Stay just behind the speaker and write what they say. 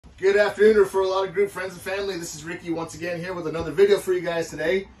Good afternoon, Referral Auto Group, friends and family. This is Ricky once again here with another video for you guys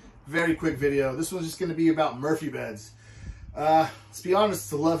today. Very quick video. This one's just going to be about Murphy beds. Let's be honest,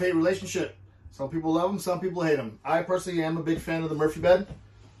 it's a love-hate relationship. Some people love them, some people hate them. I personally am a big fan of the Murphy bed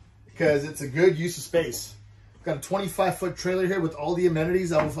because it's a good use of space. I've got a 25-foot trailer here with all the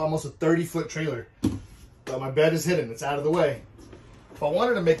amenities of almost a 30-foot trailer. But my bed is hidden. It's out of the way. If I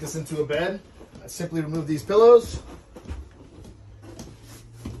wanted to make this into a bed, I simply remove these pillows,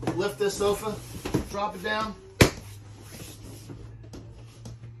 lift this sofa, drop it down.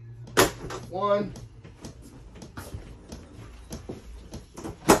 1,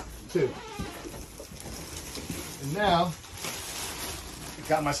 2. And now, I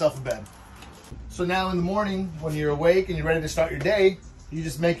got myself a bed. So now in the morning, when you're awake and you're ready to start your day, you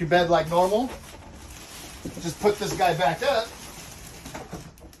just make your bed like normal. Just put this guy back up,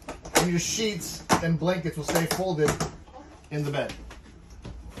 and your sheets and blankets will stay folded in the bed.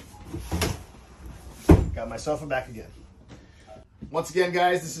 Got my sofa back again. Once again,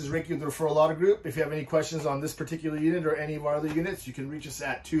 guys, this is Ricky with the Referral Auto Group. If you have any questions on this particular unit or any of our other units, you can reach us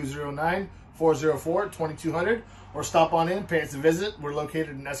at 209-404-2200 or stop on in, pay us a visit. We're located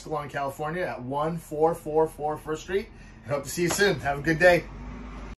in Escalon, California at 1444 First Street. I hope to see you soon. Have a good day.